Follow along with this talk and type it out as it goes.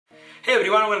Hey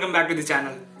everyone, welcome back to the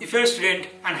channel. If you're a student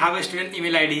and have a student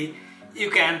email ID,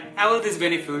 you can avail this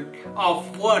benefit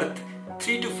of worth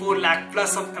 3 to 4 lakh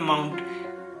plus of amount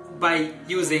by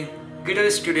using GitHub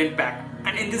Student Pack.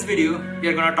 And in this video, we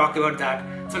are going to talk about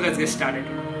that. So let's get started.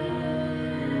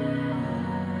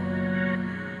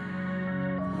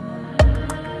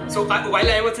 So while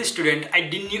I was a student, I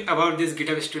didn't know about this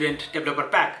GitHub Student Developer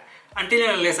Pack until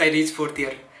and unless I reached 4th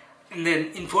year. And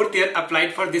then in 4th year,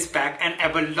 applied for this pack and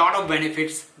have a lot of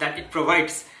benefits that it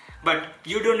provides. But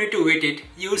you don't need to wait it.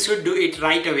 You should do it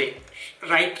right away.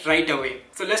 Right away.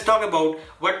 So let's talk about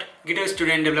what GitHub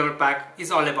Student Developer Pack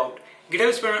is all about.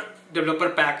 GitHub Student Developer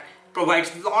Pack provides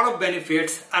a lot of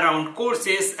benefits around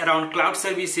courses, around cloud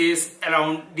services,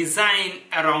 around design,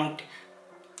 around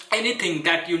anything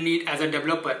that you need as a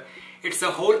developer. It's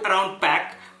a whole around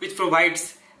pack which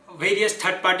provides various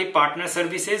third-party partner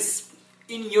services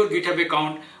in your GitHub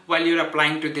account while you're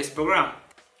applying to this program.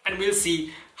 And we'll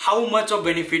see how much of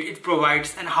benefit it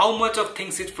provides and how much of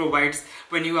things it provides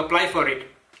when you apply for it.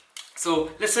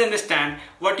 So let's understand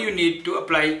what you need to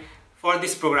apply for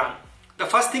this program. The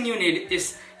first thing you need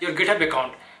is your GitHub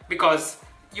account, because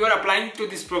you are applying to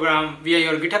this program via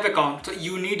your GitHub account, so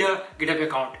you need a GitHub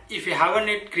account. If you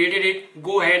haven't created it,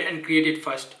 go ahead and create it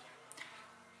first.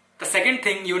 The second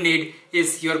thing you need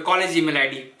is your college email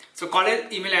ID. So college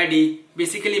email ID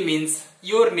basically means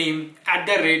your name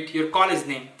 @ your college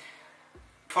name.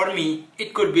 For me,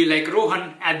 it could be like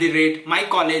Rohan @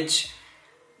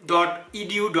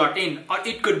 mycollege.edu.in, or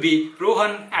it could be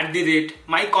Rohan @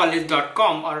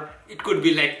 mycollege.com, or it could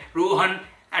be like Rohan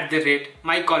 @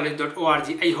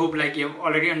 mycollege.org. I hope like you have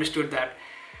already understood that.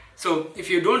 So if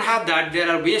you don't have that, there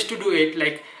are ways to do it,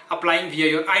 like applying via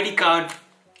your ID card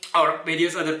or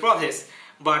various other process.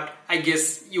 But I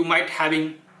guess you might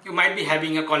be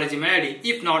having a college email ID.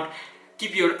 If not,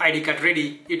 keep your ID card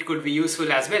ready. It could be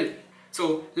useful as well.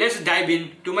 So let's dive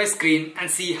in to my screen and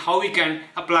see how we can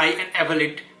apply and avail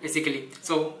it basically.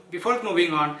 So before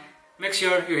moving on, make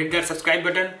sure you hit that subscribe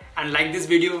button and like this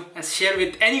video and share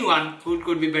with anyone who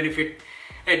could be benefited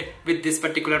with this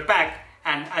particular pack.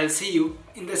 And I'll see you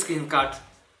in the screen card.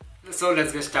 So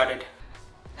let's get started.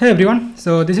 Hey everyone,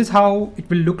 so this is how it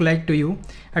will look like to you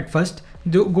at first.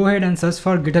 Go ahead and search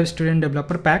for GitHub Student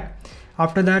Developer Pack.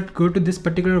 After that, go to this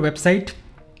particular website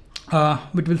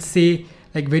which will say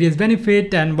like various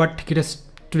benefit and what GitHub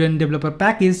Student Developer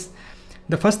Pack is.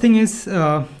 The first thing is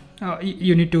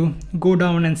you need to go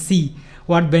down and see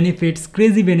what benefits,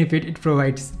 crazy benefit it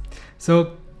provides.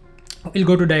 So we'll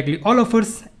go to directly all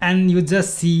offers and you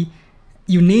just see,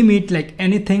 you name it like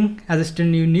anything as a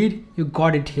student you need, you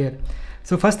got it here.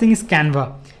 So first thing is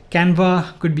Canva.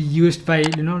 Canva could be used by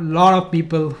a lot of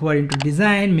people who are into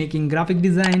design, making graphic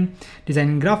designing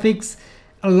graphics,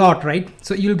 a lot, right?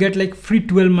 So you'll get like free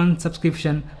 12-month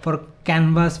subscription for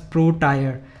Canva's Pro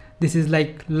tier. This is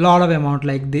like lot of amount,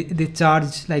 like they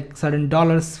charge like certain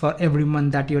dollars for every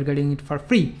month that you're getting it for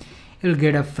free. You'll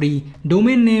get a free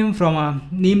domain name from a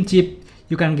Namecheap.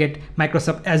 You can get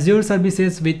Microsoft Azure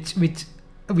services which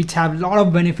have a lot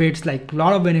of benefits, be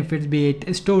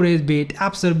it storage, be it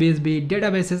app service, be it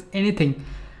databases, anything,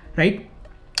 right?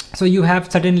 So you have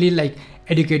certainly like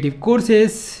educative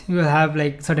courses, you will have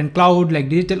like certain cloud like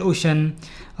DigitalOcean,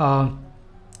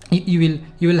 you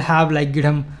will have like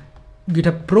GitHub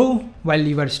Pro while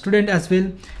you are a student as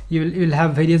well. You will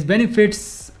have various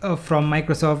benefits from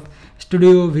Microsoft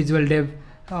Studio, Visual Dev,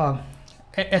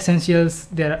 Essentials.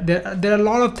 There are a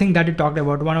lot of things that you talked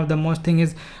about. One of the most thing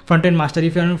is front-end master.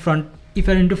 If you're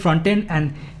into front-end,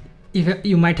 and if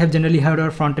you might have generally heard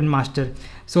of front-end master,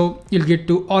 so you'll get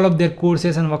to all of their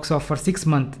courses and workshops for 6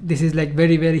 months. This is like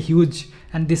very, very huge,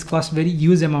 and this costs very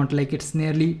huge amount. Like it's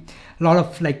nearly a lot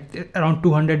of like around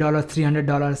 $200,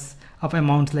 $300 of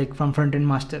amounts like from front-end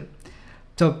master.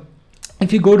 So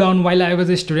if you go down, while I was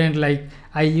a student, like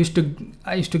I used to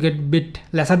get bit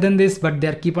lesser than this, but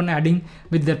they keep on adding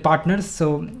with their partners.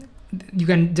 So you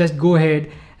can just go ahead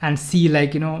and see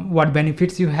like what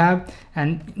benefits you have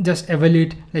and just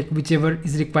evaluate like whichever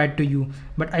is required to you.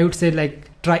 But I would say like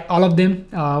try all of them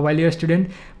while you're a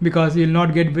student, because you'll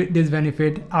not get this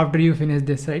benefit after you finish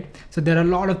this, right? So there are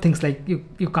a lot of things like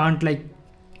you can't like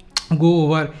go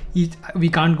over each. We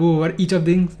can't go over each of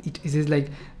things. It is like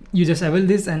you just avail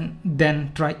this and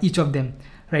then try each of them,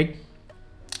 right?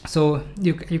 So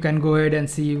you can go ahead and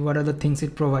see what are the things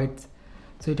it provides.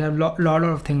 So it have lot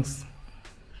of things.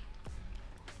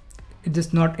 It's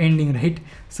just not ending, right?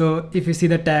 So if you see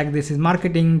the tag, this is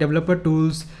marketing, developer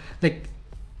tools, like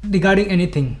regarding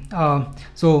anything.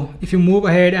 So if you move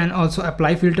ahead and also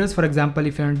apply filters, for example,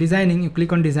 if you're designing, you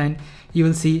click on design, you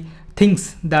will see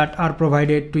things that are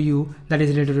provided to you that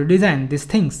is related to design, these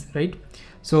things, right?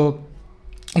 So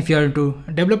if you are into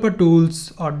developer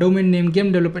tools or domain name,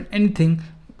 game development, anything,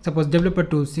 suppose developer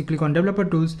tools, you click on developer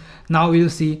tools. Now you'll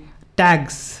see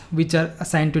tags which are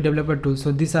assigned to developer tools.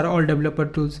 So these are all developer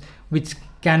tools which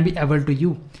can be available to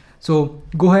you. So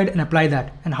go ahead and apply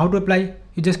that. And how to apply?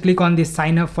 You just click on this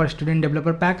sign up for student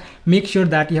developer pack. Make sure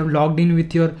that you have logged in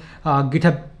with your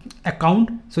GitHub account.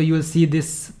 So you will see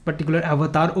this particular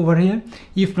avatar over here.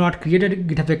 If not, create a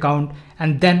GitHub account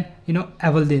and then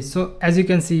avail this. So as you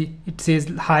can see, it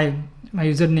says, hi, my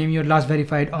username, your last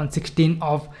verified on 16th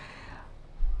of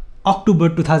October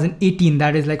 2018.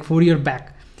 That is like 4 years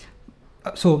back.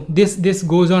 So this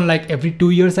goes on like every 2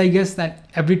 years, I guess, that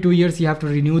every 2 years you have to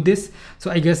renew this.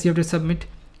 So I guess you have to submit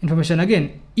information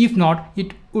again. If not,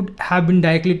 it would have been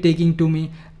directly taking to me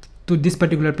to this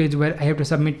particular page where I have to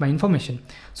submit my information.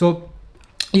 So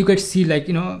you could see like,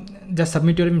 just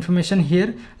submit your information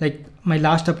here. Like my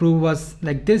last approve was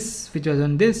like this, which was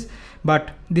on this,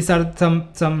 but these are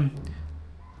some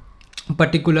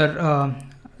particular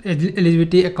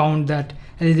eligibility account, that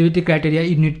eligibility criteria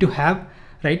you need to have,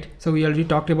 right? So we already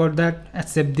talked about that.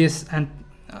 Accept this and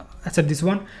accept this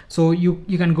one. So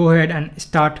you can go ahead and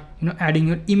start adding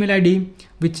your email ID.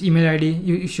 Which email ID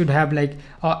you should have, like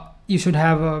you should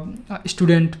have a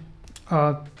student,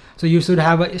 so you should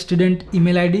have a student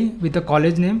email ID with a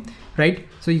college name, right?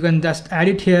 So you can just add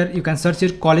it here. You can search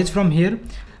your college from here.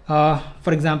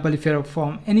 For example, if you're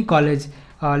from any college,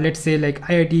 let's say like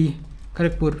IIT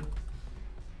Kharagpur,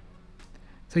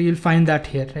 so you'll find that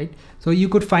here, right? So you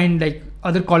could find like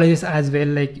other colleges as well,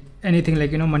 like anything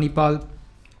like Manipal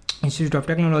Institute of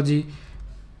Technology.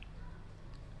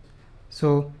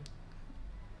 So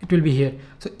it will be here.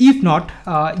 So if not,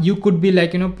 you could be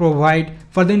like provide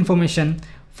further information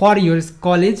for your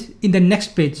college in the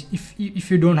next page.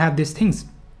 If you don't have these things,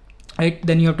 right,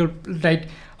 then you have to write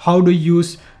how to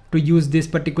use this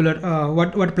particular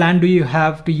what plan do you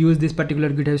have to use this particular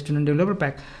GitHub Student Developer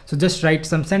Pack. So just write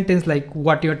some sentence like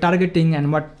what you're targeting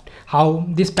and how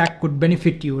this pack could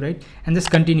benefit you, right? And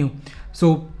just continue.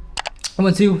 So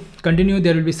once you continue,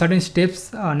 there will be certain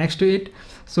steps next to it.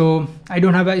 So I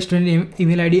don't have a student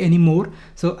email ID anymore,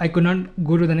 so I could not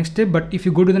go to the next step. But if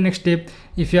you go to the next step,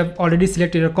 if you have already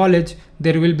selected your college,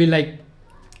 there will be like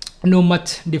no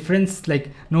much difference, like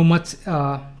no much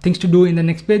things to do in the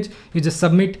next page. You just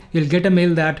submit. You'll get a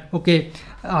mail that okay,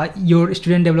 your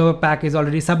student developer pack is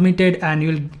already submitted,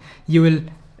 and you will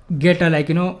get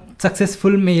a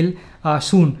successful mail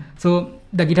soon. So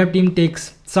the GitHub team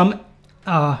takes some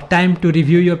time to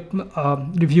review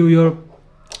your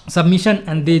submission,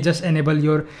 and they just enable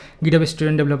your GitHub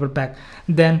Student Developer Pack.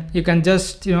 Then you can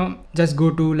just just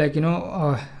go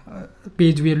to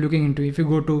page we are looking into. If you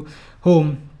go to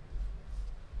home,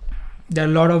 there are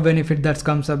a lot of benefit that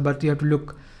comes up, but you have to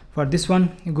look for this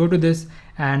one. You go to this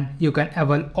and you can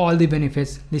avail all the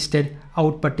benefits listed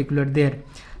out particular there.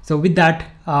 So with that,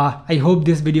 I hope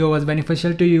this video was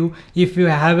beneficial to you. If you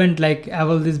haven't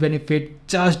avail this benefit,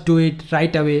 just do it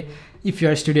right away if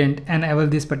you're a student and avail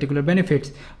these particular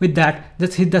benefits. With that,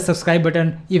 just hit the subscribe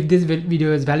button if this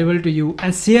video is valuable to you,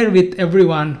 and share with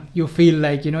everyone you feel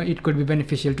like it could be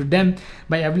beneficial to them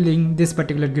by availing this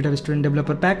particular GitHub Student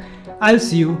Developer Pack. I'll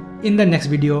see you in the next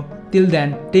video. Till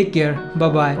then, take care, bye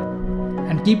bye,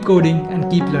 and keep coding and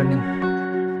keep learning.